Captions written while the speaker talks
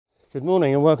Good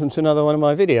morning and welcome to another one of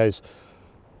my videos.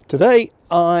 Today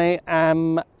I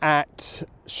am at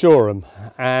Shoreham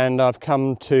and I've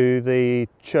come to the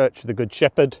Church of the Good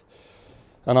Shepherd,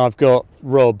 and I've got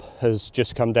Rob has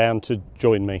just come down to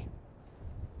join me.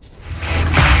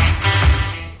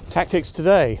 Tactics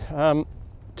today,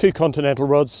 2 continental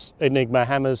rods, Enigma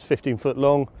hammers, 15-foot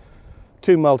long,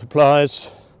 2 multipliers.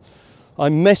 I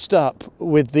messed up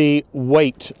with the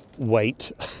weight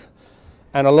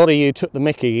and a lot of you took the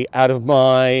mickey out of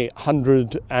my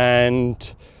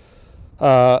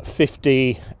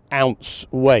 150 ounce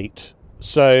weight.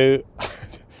 So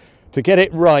to get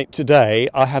it right today,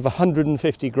 I have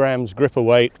 150 grams gripper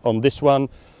weight on this one.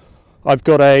 I've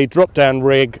got a drop down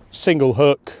rig, single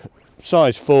hook,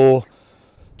 size 4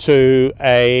 to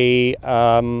a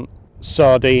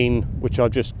sardine, which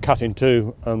I've just cut in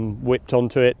two and whipped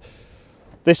onto it.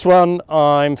 This one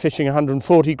I'm fishing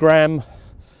 140 gram.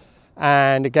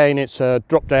 And again, it's a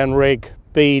drop down rig,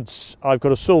 beads. I've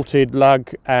got a salted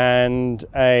lug and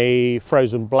a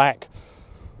frozen black.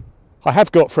 I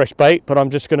have got fresh bait, but I'm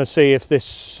just going to see if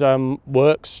this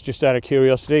works, just out of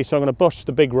curiosity. So I'm going to bosh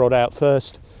the big rod out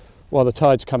first while the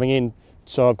tide's coming in.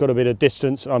 So I've got a bit of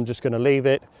distance and I'm just going to leave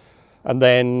it. And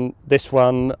then this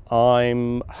one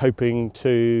I'm hoping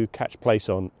to catch plaice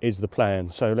on is the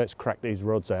plan. So let's crack these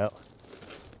rods out.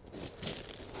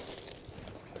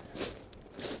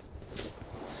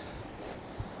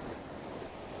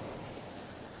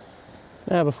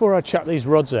 Now, before I chuck these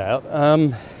rods out,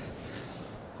 I'm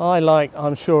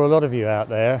sure a lot of you out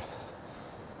there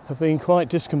have been quite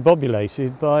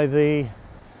discombobulated by the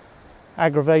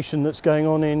aggravation that's going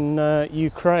on in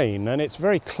Ukraine, and it's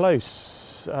very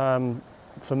close for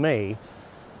me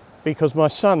because my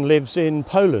son lives in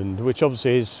Poland, which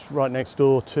obviously is right next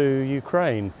door to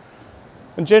Ukraine.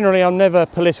 And generally I'm never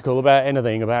political about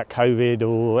anything, about COVID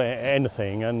or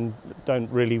anything, and don't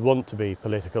really want to be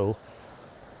political.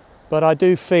 But I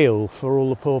do feel for all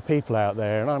the poor people out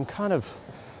there, and I'm kind of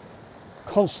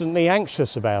constantly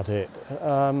anxious about it,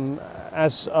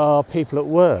 as are people at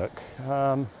work,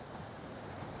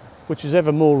 which is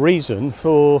ever more reason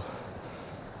for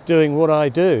doing what I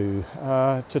do,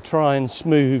 to try and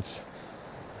smooth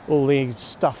all the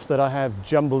stuff that I have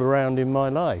jumbled around in my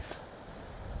life.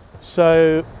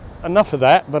 So enough of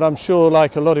that, but I'm sure,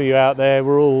 like a lot of you out there,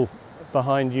 we're all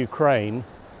behind Ukraine.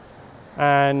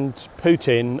 And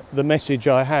Putin, the message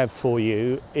I have for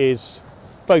you is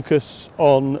focus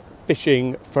on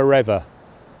fishing forever.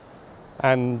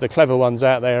 And the clever ones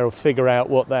out there will figure out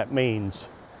what that means.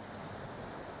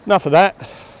 Enough of that,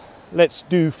 let's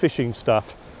do fishing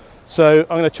stuff. So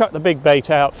I'm going to chuck the big bait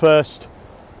out first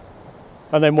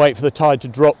and then wait for the tide to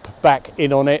drop back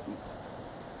in on it.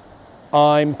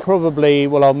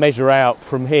 I'll measure out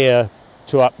from here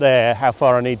to up there how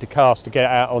far I need to cast to get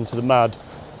out onto the mud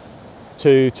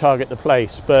to target the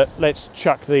plaice, but let's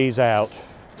chuck these out.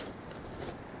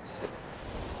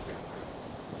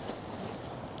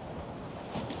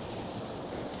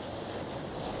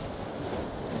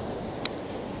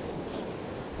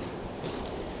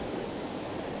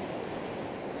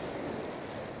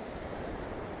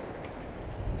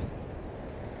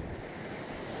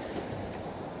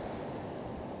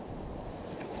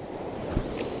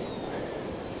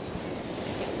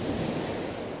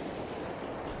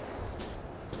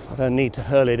 I don't need to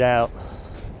hurl it out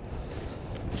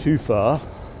too far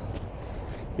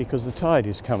because the tide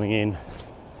is coming in.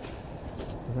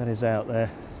 That is out there.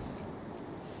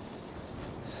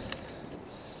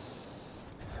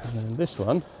 And then this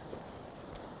one,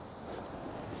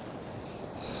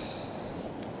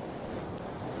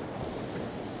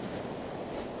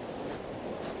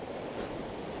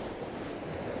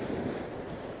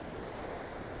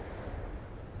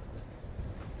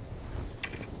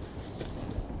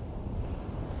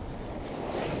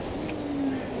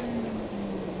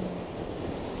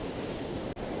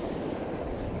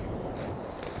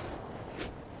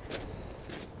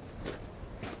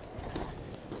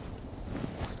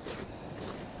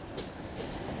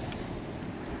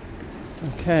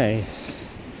 okay.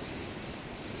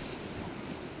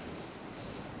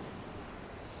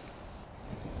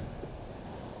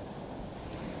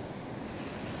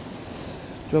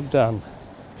 Job done.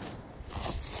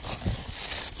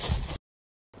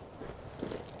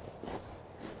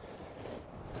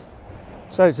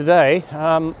 So today,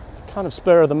 kind of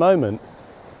spur of the moment,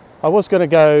 I was going to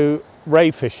go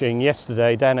ray fishing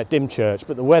yesterday down at Dymchurch,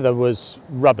 but the weather was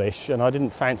rubbish and I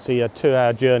didn't fancy a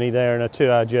 2-hour journey there and a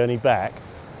 2-hour journey back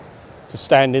to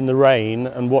stand in the rain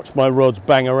and watch my rods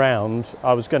bang around.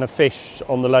 I was going to fish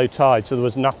on the low tide, so there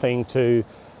was nothing to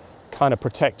kind of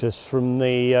protect us from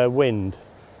the wind.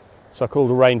 So I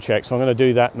called a rain check, so I'm going to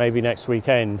do that maybe next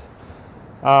weekend.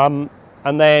 And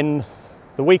then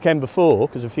the weekend before,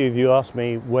 because a few of you asked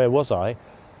me where was I,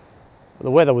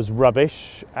 the weather was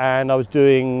rubbish and I was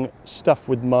doing stuff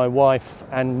with my wife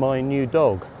and my new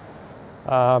dog,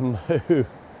 who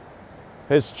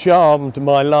has charmed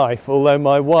my life, although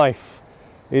my wife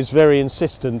is very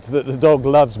insistent that the dog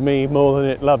loves me more than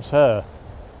it loves her.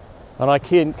 And I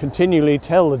can continually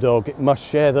tell the dog it must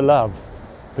share the love,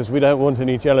 because we don't want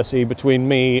any jealousy between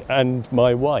me and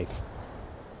my wife.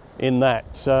 In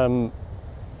that,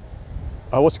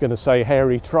 I was going to say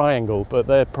hairy triangle, but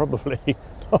they're probably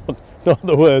not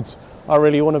the words I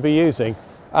really want to be using.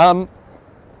 I've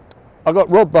got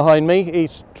Rob behind me.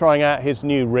 He's trying out his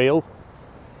new reel.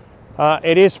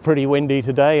 It is pretty windy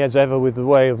today, as ever with the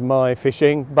way of my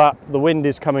fishing, but the wind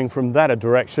is coming from that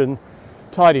direction.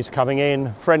 Tide is coming in.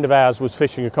 A friend of ours was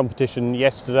fishing a competition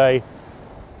yesterday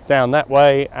down that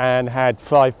way and had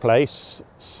 5 plaice,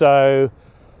 so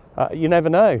you never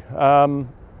know.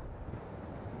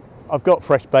 I've got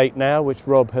fresh bait now, which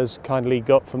Rob has kindly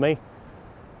got for me.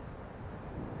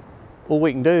 All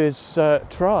we can do is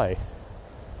try.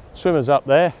 Swimmers up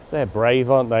there, they're brave,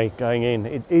 aren't they, going in?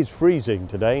 It is freezing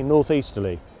today,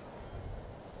 northeasterly.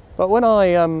 But when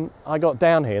I got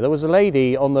down here, there was a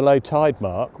lady on the low tide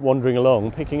mark wandering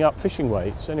along, picking up fishing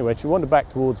weights. Anyway, she wandered back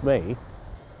towards me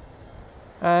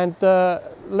and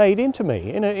laid into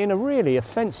me in a really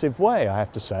offensive way, I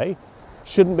have to say.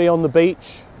 Shouldn't be on the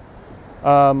beach.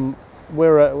 What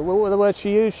were the words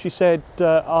she used? She said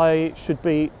I should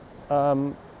be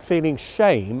feeling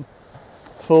shame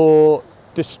for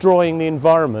destroying the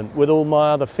environment with all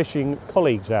my other fishing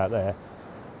colleagues out there.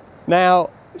 Now,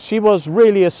 she was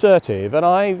really assertive, and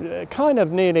I kind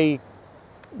of nearly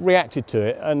reacted to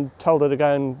it and told her to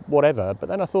go and whatever, but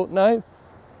then I thought, no.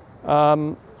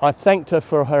 I thanked her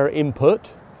for her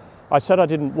input. I said I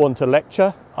didn't want to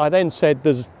lecture. I then said,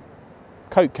 there's a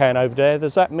Coke can over there.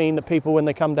 Does that mean that people, when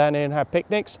they come down here and have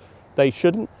picnics, they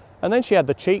shouldn't? And then she had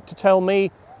the cheek to tell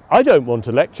me, I don't want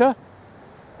to lecture.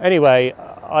 Anyway,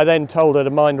 I then told her to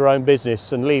mind her own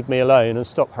business and leave me alone and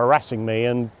stop harassing me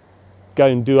and go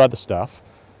and do other stuff.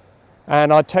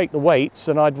 And I'd take the weights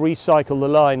and I'd recycle the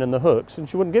line and the hooks, and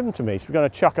she wouldn't give them to me. She was going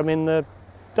to chuck them in the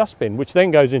dustbin, which then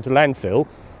goes into landfill,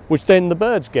 which then the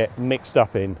birds get mixed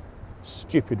up in.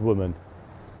 Stupid woman.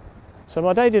 So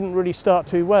my day didn't really start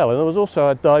too well, and there was also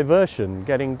a diversion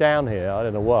getting down here. I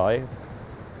don't know why.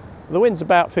 The wind's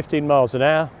about 15 miles an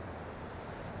hour.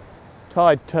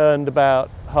 Tide turned about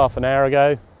half an hour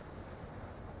ago.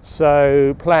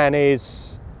 So plan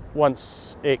is,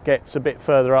 once it gets a bit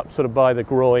further up, sort of by the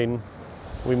groin,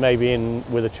 we may be in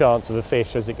with a chance of a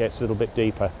fish as it gets a little bit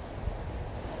deeper.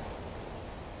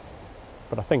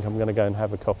 But I think I'm going to go and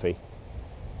have a coffee.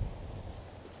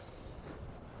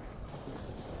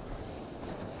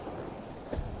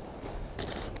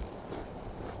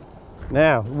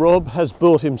 Now, Rob has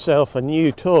bought himself a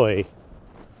new toy.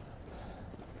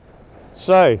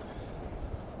 So,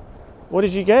 what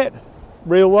did you get,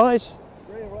 reel-wise?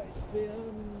 Reel, it's the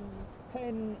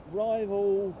Penn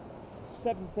Rival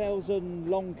 7000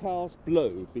 long cast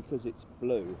blue, because it's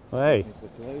blue. Hey,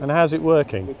 and how's it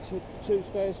working? With two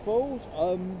spare spools.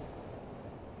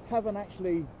 Haven't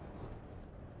actually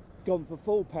gone for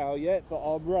full power yet, but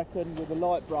I reckon with a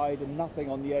light braid and nothing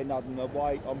on the end other than the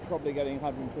weight, I'm probably getting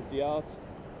 150 yards.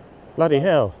 Bloody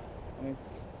hell. I mean,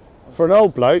 for an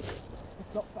old bloke,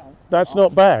 it's not bad. That's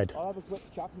not bad. I'll have a quick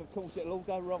chuck and of course it'll all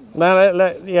go wrong. Now,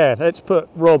 let's put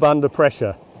Rob under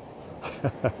pressure.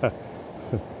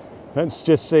 Let's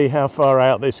just see how far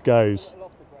out this goes.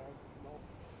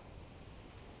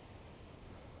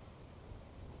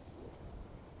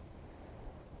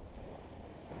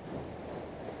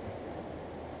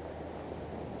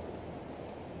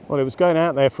 Well, it was going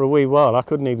out there for a wee while. I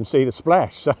couldn't even see the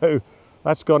splash, so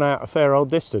that's gone out a fair old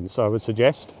distance, I would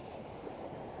suggest.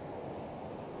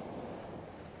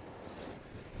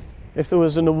 If there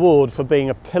was an award for being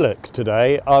a pillock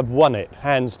today, I've won it,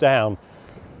 hands down.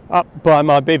 Up by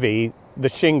my bivvy, the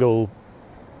shingle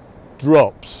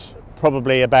drops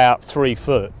probably about 3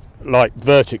 foot, like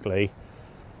vertically,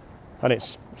 and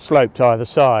it's sloped either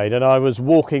side, and I was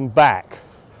walking back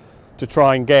to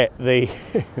try and get the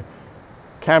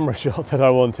camera shot that I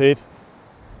wanted,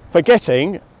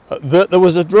 forgetting that there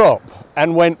was a drop,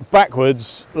 and went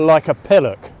backwards like a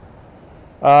pillock.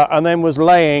 And then was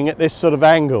laying at this sort of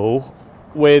angle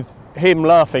with him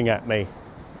laughing at me,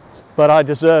 but I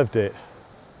deserved it.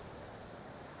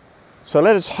 So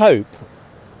let us hope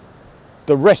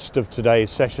the rest of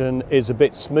today's session is a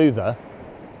bit smoother,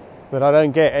 that I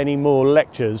don't get any more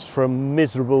lectures from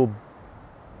miserable,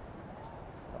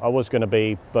 I was going to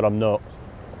be, but I'm not,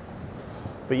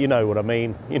 but you know what I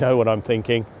mean, you know what I'm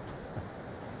thinking.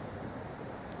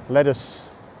 Let us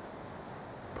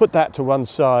put that to one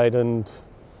side and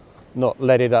not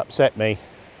let it upset me.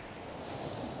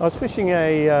 I was fishing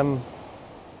a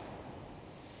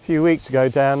few weeks ago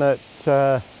down at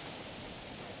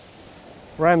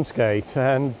Ramsgate,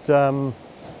 and there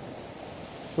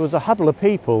was a huddle of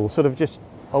people sort of just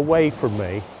away from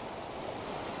me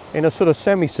in a sort of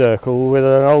semicircle with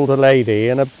an older lady,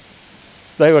 and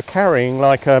they were carrying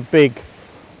like a big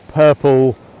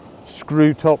purple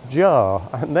screw top jar,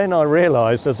 and then I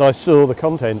realised as I saw the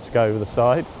contents go over the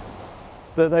side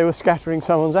that they were scattering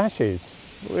someone's ashes,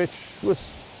 which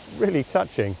was really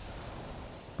touching.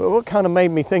 But what kind of made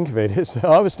me think of it is that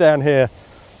I was down here,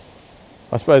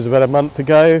 I suppose about a month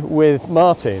ago, with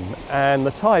Martin, and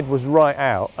the tide was right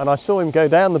out, and I saw him go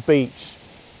down the beach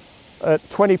at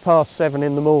 7:20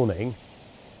 in the morning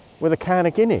with a can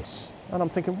of Guinness, and I'm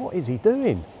thinking, what is he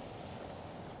doing?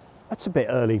 That's a bit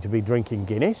early to be drinking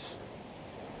Guinness.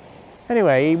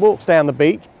 Anyway, he walks down the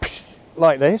beach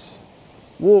like this,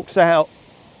 walks out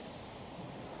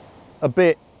a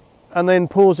bit, and then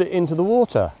pours it into the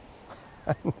water.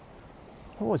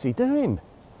 What's he doing?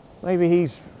 Maybe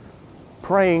he's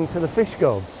praying to the fish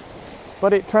gods.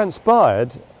 But it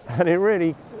transpired, and it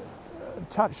really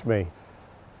touched me,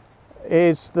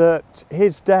 is that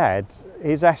his dad,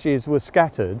 his ashes were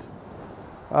scattered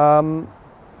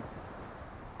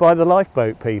by the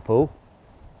lifeboat people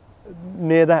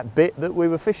near that bit that we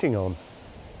were fishing on.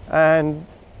 And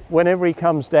whenever he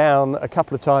comes down a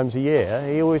couple of times a year,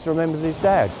 he always remembers his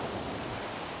dad.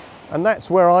 And that's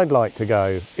where I'd like to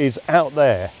go, is out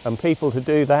there, and people to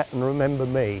do that and remember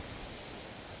me.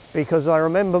 Because I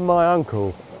remember my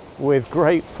uncle with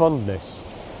great fondness.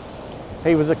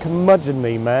 He was a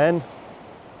curmudgeonly man.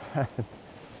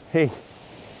 He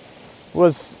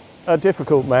was a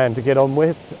difficult man to get on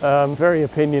with, very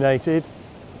opinionated,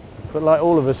 but like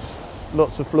all of us,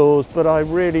 lots of flaws, but I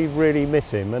really, really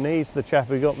miss him. And he's the chap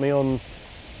who got me on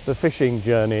the fishing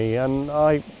journey, and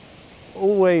I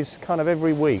always kind of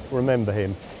every week remember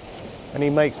him, and he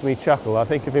makes me chuckle. I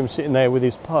think of him sitting there with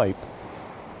his pipe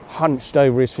hunched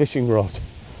over his fishing rod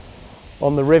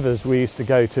on the rivers we used to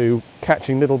go to,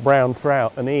 catching little brown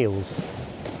trout and eels,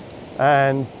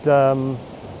 and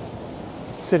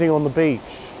sitting on the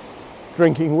beach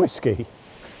drinking whiskey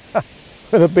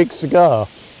with a big cigar.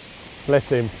 Bless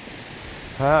him.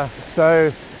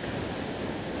 So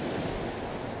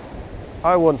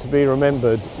I want to be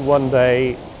remembered one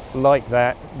day like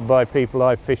that by people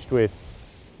I've fished with.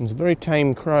 There's a very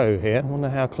tame crow here. I wonder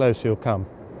how close he'll come.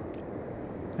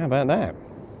 How about that?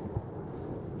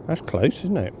 That's close,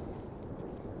 isn't it?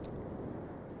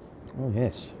 Oh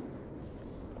yes.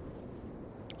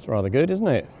 It's rather good, isn't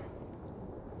it?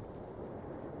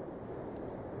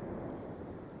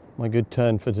 My good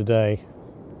turn for today.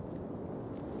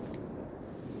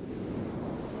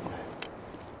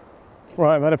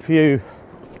 Right, I've had a few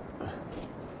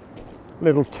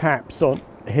little taps on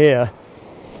here,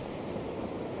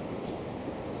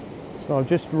 so I've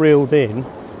just reeled in,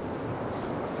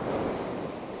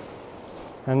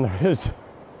 and there is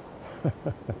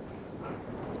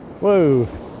whoa,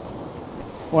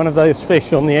 one of those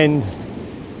fish on the end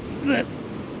that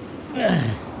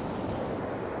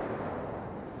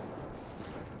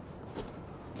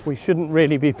we shouldn't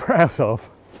really be proud of,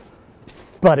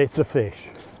 but it's a fish.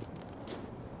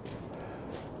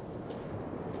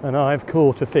 And I've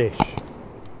caught a fish.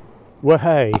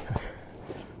 Wahey.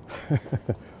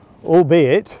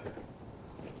 Albeit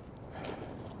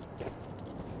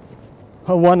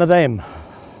one of them.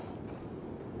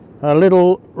 A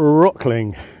little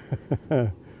rockling.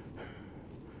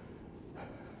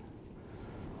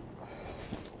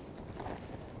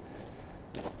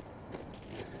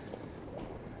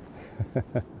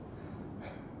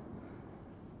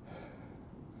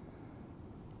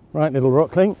 Right, little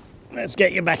rockling. Let's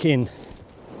get you back in.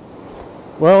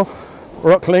 Well,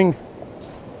 rockling,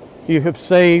 you have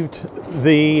saved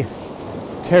the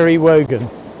Terry Wogan.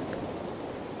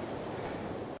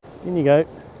 In you go.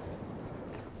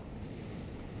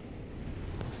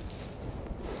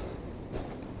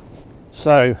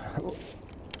 So,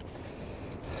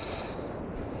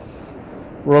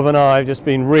 Rob and I have just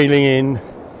been reeling in,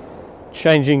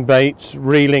 changing baits,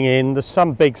 reeling in. There's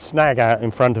some big snag out in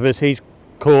front of us. He's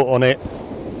caught on it,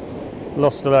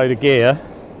 lost a load of gear.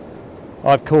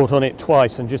 I've caught on it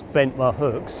twice and just bent my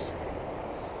hooks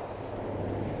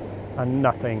and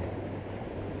nothing.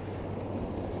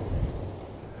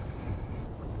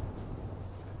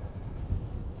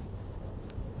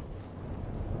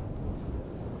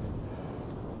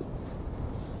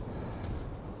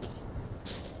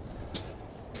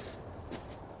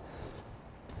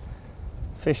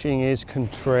 Fishing is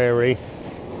contrary.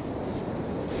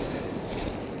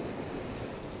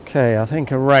 Okay, I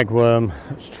think a ragworm.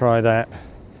 Let's try that.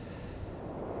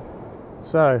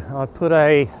 So I put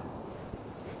a,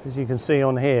 as you can see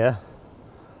on here,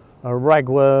 a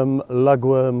ragworm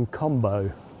lugworm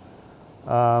combo,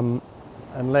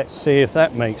 and let's see if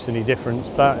that makes any difference.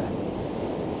 But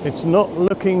it's not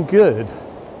looking good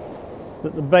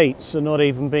that the baits are not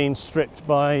even being stripped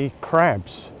by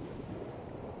crabs,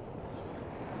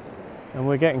 and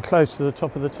we're getting close to the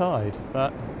top of the tide.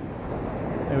 But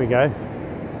there we go.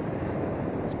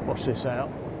 Let's wash this out.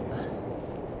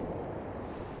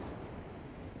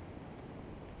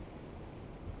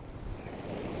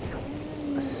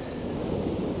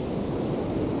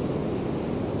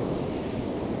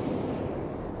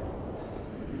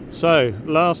 So,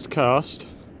 last cast,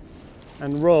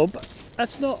 and Rob,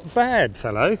 that's not bad,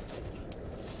 fellow,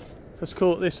 has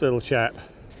caught this little chap.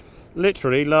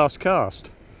 Literally last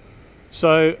cast.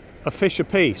 So, a fish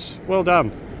apiece. Well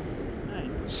done.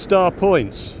 Star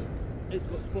points. It's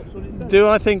got spots on it. Do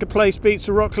I think a plaice beats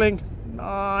a rockling?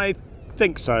 I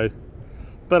think so.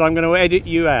 But I'm going to edit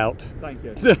you out. Thank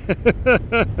you.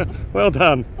 Well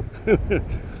done.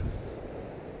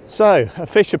 So, a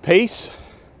fish apiece.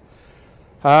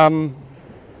 I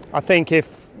think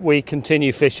if we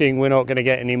continue fishing, we're not going to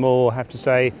get any more. I have to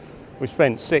say, we've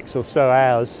spent 6 or so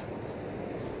hours.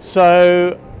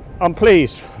 So I'm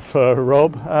pleased for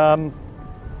Rob. Kind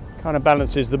of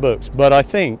balances the books, but I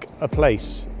think a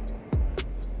plaice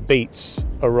beats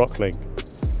a rockling.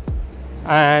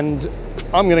 And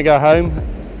I'm going to go home.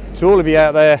 To all of you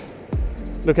out there,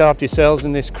 look after yourselves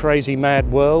in this crazy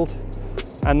mad world.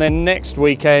 And then next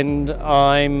weekend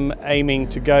I'm aiming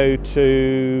to go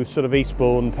to sort of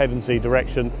Eastbourne, Pevensey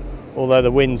direction, although the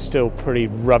wind's still pretty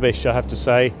rubbish, I have to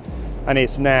say, and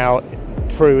it's now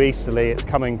true easterly. It's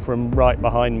coming from right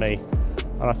behind me,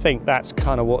 and I think that's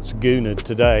kind of what's goonered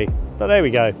today. But there we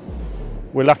go,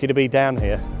 we're lucky to be down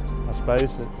here, I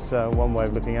suppose. It's one way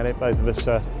of looking at it. Both of us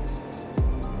are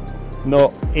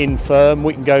not infirm,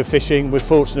 we can go fishing. We're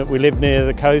fortunate we live near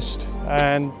the coast,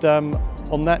 and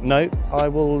on that note, I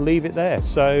will leave it there.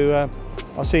 So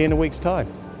I'll see you in a week's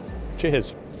time.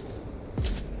 Cheers.